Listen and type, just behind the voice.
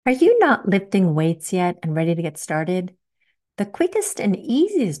Are you not lifting weights yet and ready to get started? The quickest and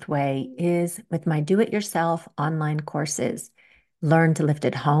easiest way is with my do it yourself online courses. Learn to lift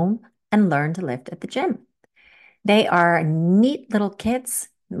at home and learn to lift at the gym. They are neat little kits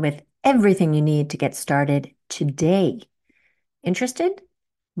with everything you need to get started today. Interested?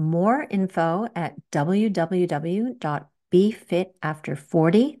 More info at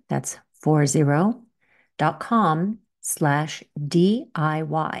www.befitafter40, that's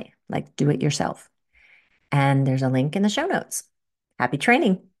 40.com/DIY, like do it yourself. And there's a link in the show notes. Happy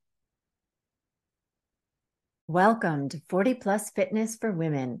training. Welcome to 40 Plus Fitness for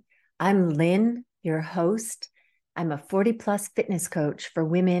Women. I'm Lynn, your host. I'm a 40 plus fitness coach for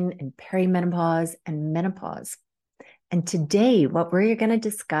women in perimenopause and menopause. And today, what we're going to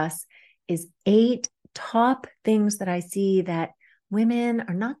discuss is 8 top things that I see that women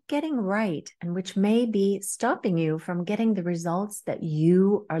are not getting right and which may be stopping you from getting the results that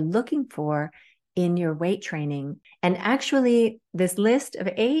you are looking for in your weight training. And actually, this list of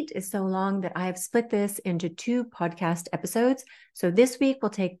 8 is so long that I have split this into 2 podcast episodes. So this week,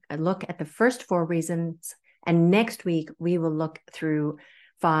 we'll take a look at the first 4 reasons. And next week, we will look through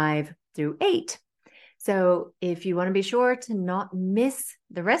 5 through 8. So if you want to be sure to not miss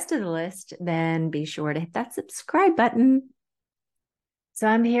the rest of the list, then be sure to hit that subscribe button. So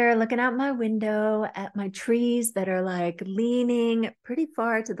I'm here looking out my window at my trees that are like leaning pretty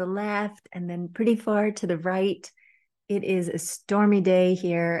far to the left and then pretty far to the right. It is a stormy day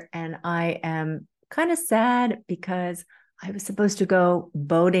here, and I am kind of sad because I was supposed to go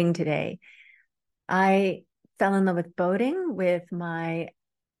boating today. I fell in love with boating with my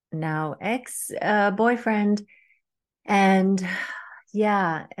now ex-boyfriend. And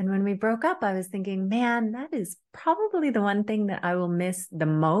yeah, and when we broke up, I was thinking, man, that is probably the one thing that I will miss the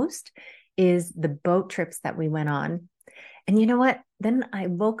most is the boat trips that we went on. And you know what? Then I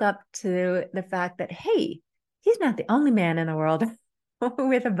woke up to the fact that, hey, he's not the only man in the world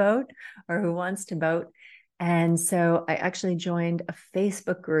with a boat or who wants to boat. And so I actually joined a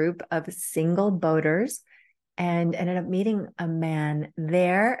Facebook group of single boaters and ended up meeting a man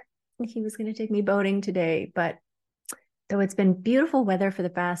there. He was going to take me boating today, but though it's been beautiful weather for the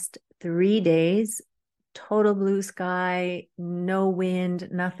past 3 days, total blue sky, no wind,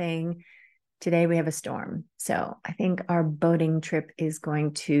 nothing. Today we have a storm. So I think our boating trip is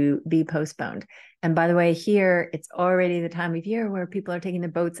going to be postponed. And by the way, here it's already the time of year where people are taking their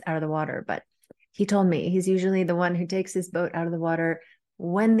boats out of the water. But he told me he's usually the one who takes his boat out of the water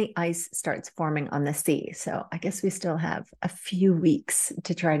when the ice starts forming on the sea. So I guess we still have a few weeks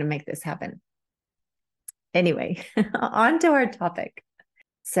to try to make this happen. Anyway, on to our topic.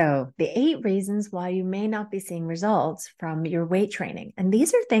 So, the 8 reasons why you may not be seeing results from your weight training. And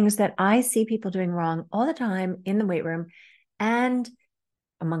these are things that I see people doing wrong all the time in the weight room and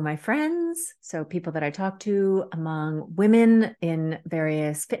among my friends. So, people that I talk to, among women in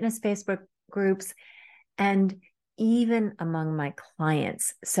various fitness Facebook groups, and even among my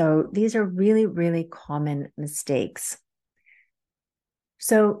clients. So, these are really, really common mistakes.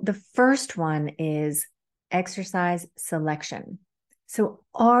 So, the first one is exercise selection. So,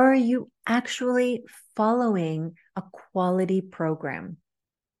 are you actually following a quality program?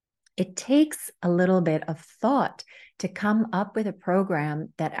 It takes a little bit of thought to come up with a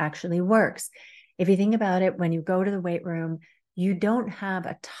program that actually works. If you think about it, when you go to the weight room, you don't have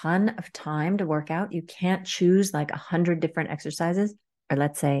a ton of time to work out. You can't choose like 100 different exercises, or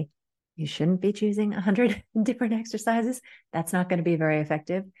let's say you shouldn't be choosing 100 different exercises. That's not going to be very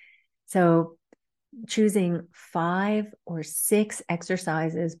effective. So, choosing 5 or 6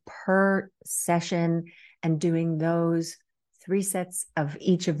 exercises per session and doing those 3 sets of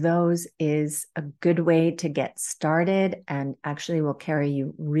each of those is a good way to get started and actually will carry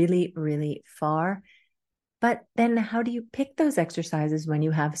you really, really far. But then how do you pick those exercises when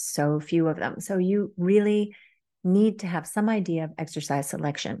you have so few of them? So you really need to have some idea of exercise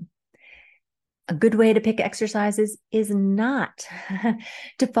selection. A good way to pick exercises is not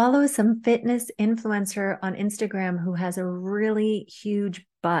to follow some fitness influencer on Instagram who has a really huge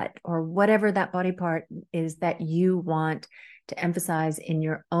butt or whatever that body part is that you want to emphasize in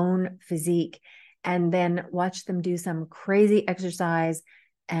your own physique, and then watch them do some crazy exercise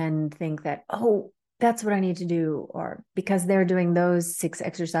and think that, oh, that's what I need to do. Or because they're doing those 6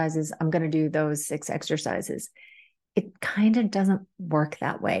 exercises, I'm going to do those 6 exercises. It kind of doesn't work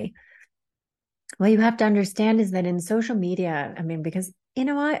that way. What you have to understand is that in social media, I mean, because,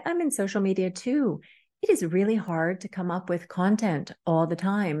 I'm in social media too. It is really hard to come up with content all the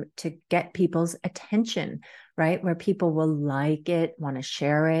time to get people's attention, right? Where people will like it, want to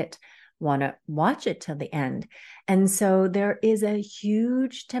share it, want to watch it till the end. And so there is a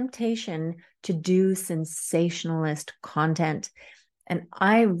huge temptation to do sensationalist content. And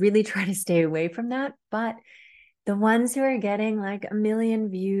I really try to stay away from that. But the ones who are getting like 1 million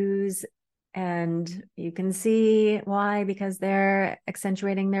views, and you can see why, because they're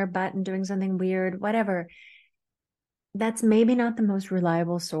accentuating their butt and doing something weird, whatever, that's maybe not the most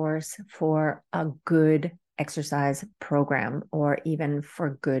reliable source for a good exercise program or even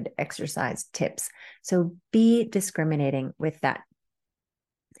for good exercise tips. So be discriminating with that.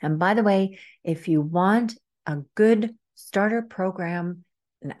 And by the way, if you want a good starter program,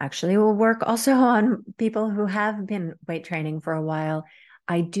 and actually will work also on people who have been weight training for a while,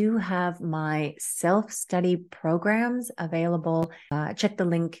 I do have my self-study programs available. Check the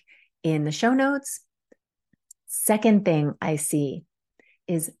link in the show notes. Second thing I see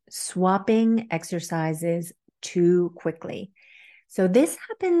is swapping exercises too quickly. So this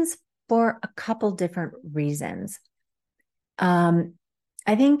happens for a couple different reasons. I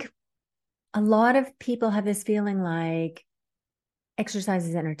think a lot of people have this feeling like exercise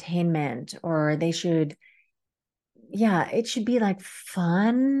is entertainment, or they should, it should be like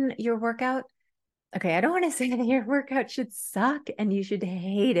fun, your workout. Okay, I don't want to say that your workout should suck and you should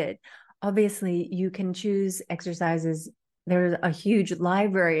hate it. Obviously, you can choose exercises. There's a huge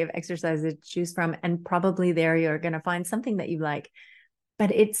library of exercises to choose from, and probably there you're going to find something that you like.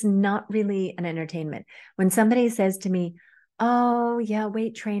 But it's not really an entertainment. When somebody says to me, "Oh, yeah,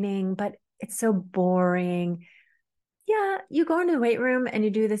 weight training, but it's so boring." Yeah, you go into the weight room and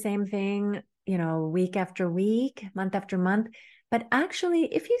you do the same thing, week after week, month after month. But actually,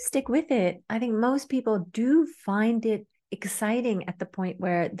 if you stick with it, I think most people do find it exciting at the point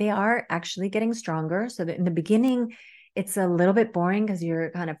where they are actually getting stronger. So that in the beginning, it's a little bit boring because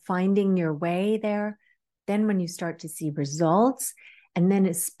you're kind of finding your way there. Then when you start to see results, and then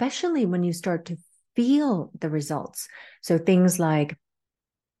especially when you start to feel the results. So things like,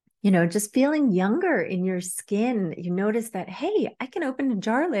 just feeling younger in your skin. You notice that, hey, I can open a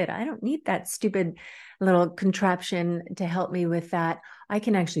jar lid. I don't need that stupid little contraption to help me with that. I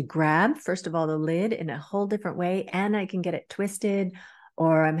can actually grab, first of all, the lid in a whole different way, and I can get it twisted,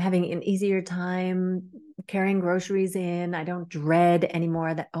 or I'm having an easier time carrying groceries in. I don't dread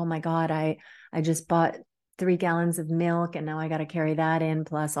anymore that, oh my God, I just bought 3 gallons of milk and now I got to carry that in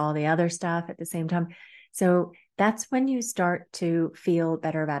plus all the other stuff at the same time. So that's when you start to feel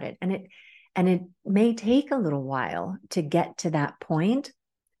better about it. And it may take a little while to get to that point,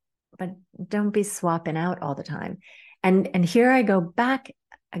 but don't be swapping out all the time. And here I go back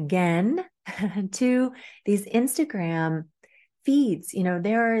again to these Instagram feeds.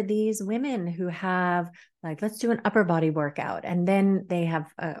 There are these women who have, like, let's do an upper body workout, and then they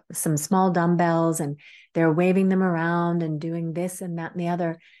have some small dumbbells and they're waving them around and doing this and that and the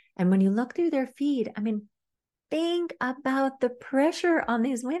other. And when you look through their feed, I mean, think about the pressure on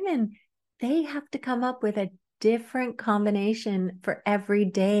these women. They have to come up with a different combination for every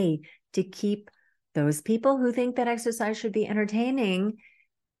day to keep those people who think that exercise should be entertaining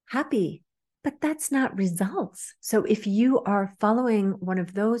happy. But that's not results. So if you are following one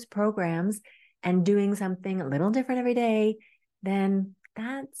of those programs and doing something a little different every day, then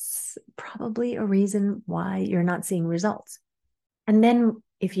that's probably a reason why you're not seeing results. And then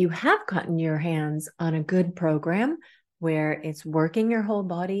if you have gotten your hands on a good program where it's working your whole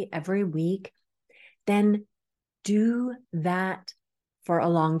body every week, then do that for a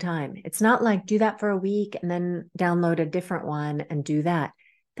long time. It's not like do that for a week and then download a different one and do that.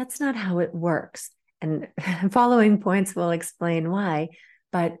 That's not how it works. And following points will explain why.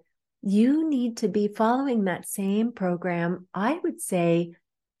 But you need to be following that same program, I would say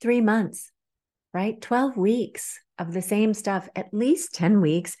 3 months, right? 12 weeks of the same stuff, at least 10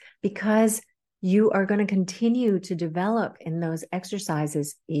 weeks, because you are going to continue to develop in those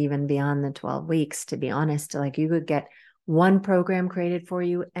exercises even beyond the 12 weeks, to be honest. Like, you could get one program created for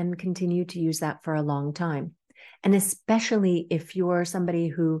you and continue to use that for a long time. And especially if you're somebody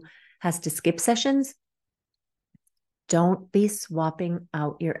who has to skip sessions, don't be swapping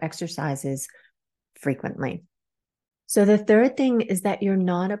out your exercises frequently. So the third thing is that you're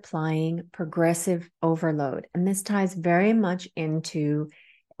not applying progressive overload. And this ties very much into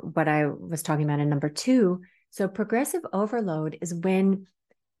what I was talking about in number 2. So progressive overload is when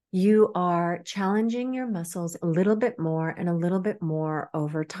you are challenging your muscles a little bit more and a little bit more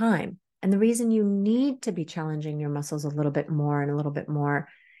over time. And the reason you need to be challenging your muscles a little bit more and a little bit more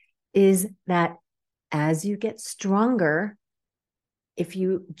is that as you get stronger, if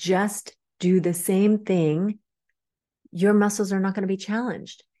you just do the same thing, your muscles are not going to be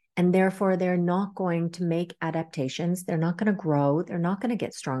challenged. And therefore, they're not going to make adaptations. They're not going to grow. They're not going to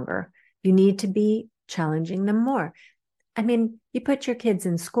get stronger. You need to be challenging them more. I mean, you put your kids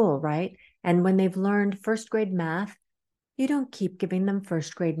in school, right? And when they've learned first grade math, you don't keep giving them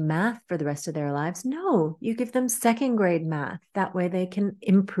first grade math for the rest of their lives. No, you give them second grade math. That way they can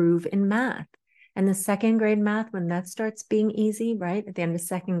improve in math. And the second grade math, when that starts being easy, right? At the end of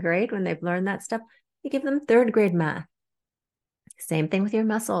second grade, when they've learned that stuff, you give them third grade math. Same thing with your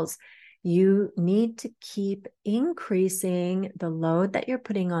muscles. You need to keep increasing the load that you're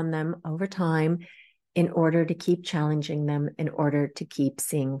putting on them over time in order to keep challenging them, in order to keep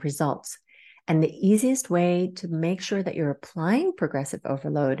seeing results. And the easiest way to make sure that you're applying progressive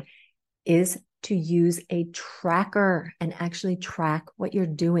overload is to use a tracker and actually track what you're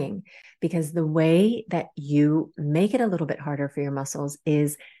doing. Because the way that you make it a little bit harder for your muscles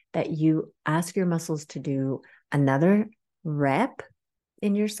is that you ask your muscles to do another rep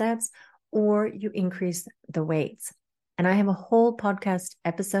in your sets, or you increase the weights. And I have a whole podcast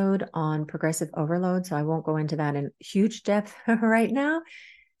episode on progressive overload, so I won't go into that in huge depth right now.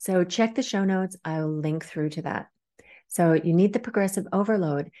 So check the show notes. I'll link through to that. So you need the progressive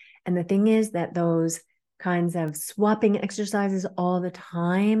overload. And the thing is that those kinds of swapping exercises all the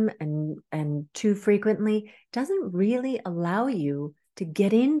time and too frequently doesn't really allow you to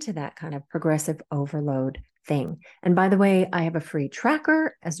get into that kind of progressive overload thing. And by the way, I have a free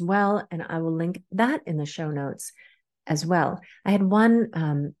tracker as well, and I will link that in the show notes as well. I had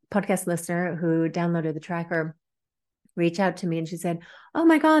one podcast listener who downloaded the tracker reach out to me, and she said, "Oh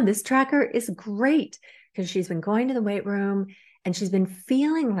my God, this tracker is great," because she's been going to the weight room and she's been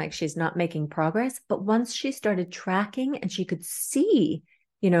feeling like she's not making progress. But once she started tracking and she could see,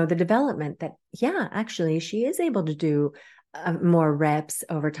 the development that, yeah, actually she is able to do more reps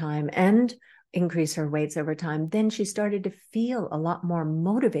over time and increase her weights over time, then she started to feel a lot more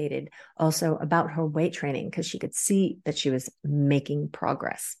motivated also about her weight training because she could see that she was making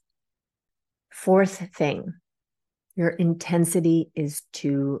progress. Fourth thing, your intensity is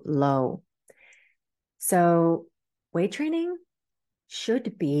too low. So weight training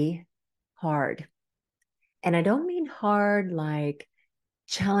should be hard. And I don't mean hard like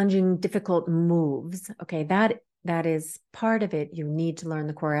challenging, difficult moves. Okay, that is part of it. You need to learn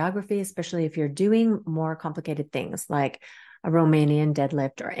the choreography, especially if you're doing more complicated things like a Romanian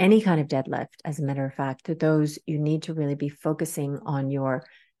deadlift or any kind of deadlift. As a matter of fact, those you need to really be focusing on your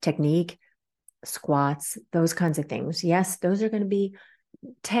technique, squats, those kinds of things. Yes, those are going to be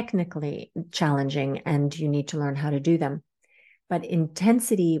technically challenging and you need to learn how to do them. But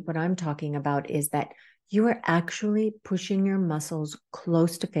intensity, what I'm talking about is that you are actually pushing your muscles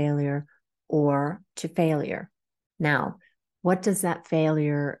close to failure or to failure. Now, what does that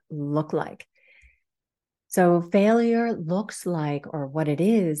failure look like? So failure looks like, or what it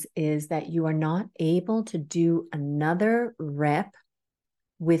is that you are not able to do another rep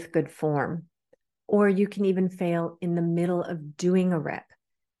with good form, or you can even fail in the middle of doing a rep.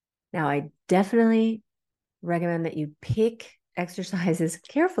 Now, I definitely recommend that you pick exercises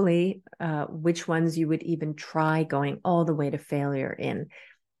carefully, which ones you would even try going all the way to failure in.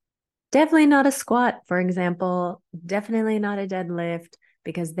 Definitely not a squat, for example, definitely not a deadlift,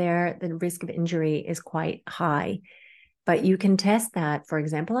 because there the risk of injury is quite high. But you can test that, for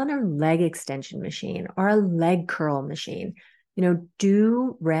example, on a leg extension machine or a leg curl machine.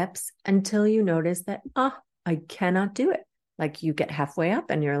 Do reps until you notice that, I cannot do it. Like you get halfway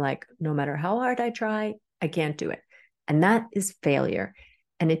up and you're like, no matter how hard I try, I can't do it. And that is failure.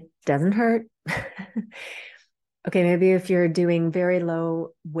 And it doesn't hurt. Okay, maybe if you're doing very low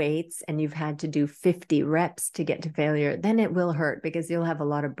weights and you've had to do 50 reps to get to failure, then it will hurt because you'll have a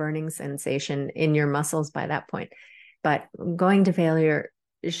lot of burning sensation in your muscles by that point. But going to failure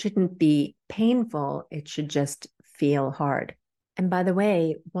shouldn't be painful. It should just feel hard. And by the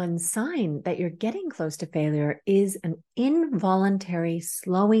way, one sign that you're getting close to failure is an involuntary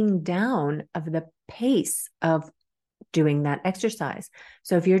slowing down of the pace of doing that exercise.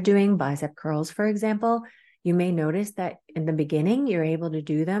 So if you're doing bicep curls, for example, you may notice that in the beginning, you're able to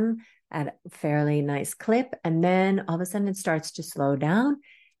do them at a fairly nice clip. And then all of a sudden it starts to slow down.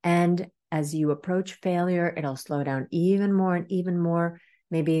 And as you approach failure, it'll slow down even more and even more,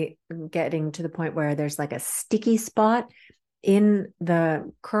 maybe getting to the point where there's like a sticky spot in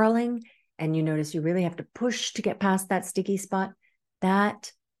the curling. And you notice you really have to push to get past that sticky spot.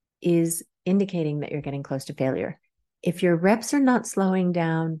 That is indicating that you're getting close to failure. If your reps are not slowing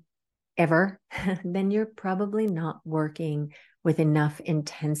down ever, then you're probably not working with enough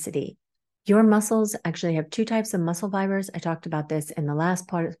intensity. Your muscles actually have two types of muscle fibers. I talked about this in the last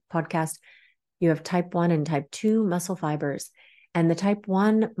podcast. You have type 1 and type 2 muscle fibers. And the type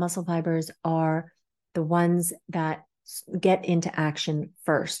 1 muscle fibers are the ones that get into action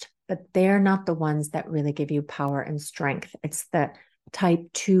first. but they're not the ones that really give you power and strength. It's the type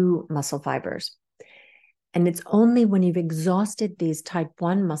 2 muscle fibers. And it's only when you've exhausted these type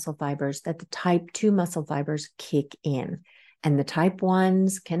 1 muscle fibers that the type 2 muscle fibers kick in. And the type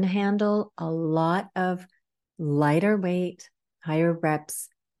 1s can handle a lot of lighter weight, higher reps.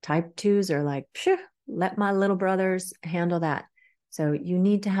 Type 2s are like, let my little brothers handle that. So you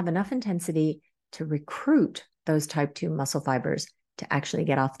need to have enough intensity to recruit those type 2 muscle fibers to actually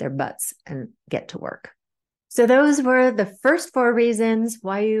get off their butts and get to work. So those were the first 4 reasons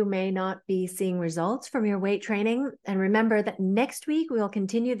why you may not be seeing results from your weight training. And remember that next week we will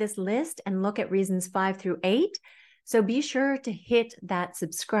continue this list and look at reasons 5 through 8. So be sure to hit that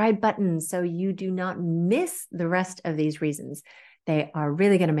subscribe button so you do not miss the rest of these reasons. They are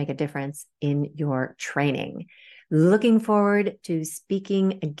really going to make a difference in your training. Looking forward to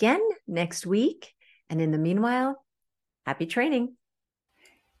speaking again next week. And in the meanwhile, happy training.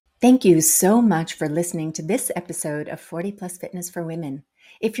 Thank you so much for listening to this episode of 40 Plus Fitness for Women.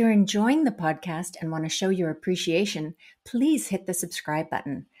 If you're enjoying the podcast and want to show your appreciation, please hit the subscribe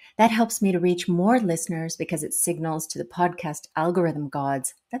button. That helps me to reach more listeners because it signals to the podcast algorithm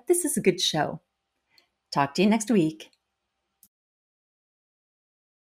gods that this is a good show. Talk to you next week.